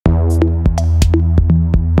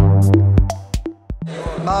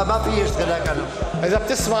ما في يشتغل هيك انا. اذا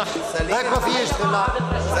بتسمح هيك ما في يشتغل.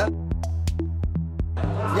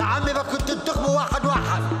 يا عمي ما كنت تنتخبوا واحد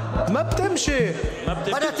واحد. ما بتمشي.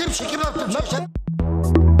 بدها تمشي كيف ما بتمشي؟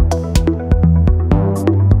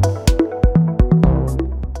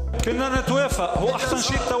 كنا نتوافق، هو احسن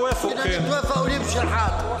شيء التوافق كنا كان. نتوافق ونمشي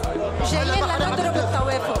الحال. جايين لنضرب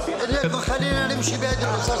التوافق. ليكو خلينا نمشي بهذه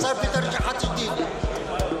القصة. صار في ترشيحات جديدة.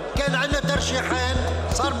 كان عندنا ترشيحين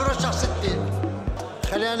صار مرشح 6.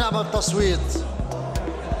 خلينا نعمل تصويت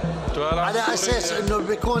على اساس انه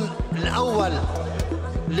بيكون الاول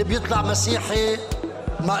اللي بيطلع مسيحي،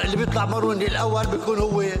 اللي بيطلع ماروني الاول بيكون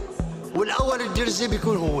هو، والاول الجرزي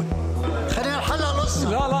بيكون هو. خلينا نحلها القصة.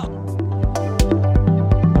 لا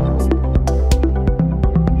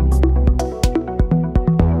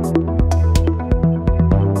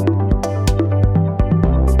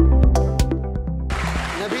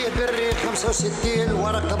نبيه بري 65،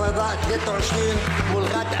 ورقة بيضاء 23،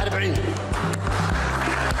 والغاد 40.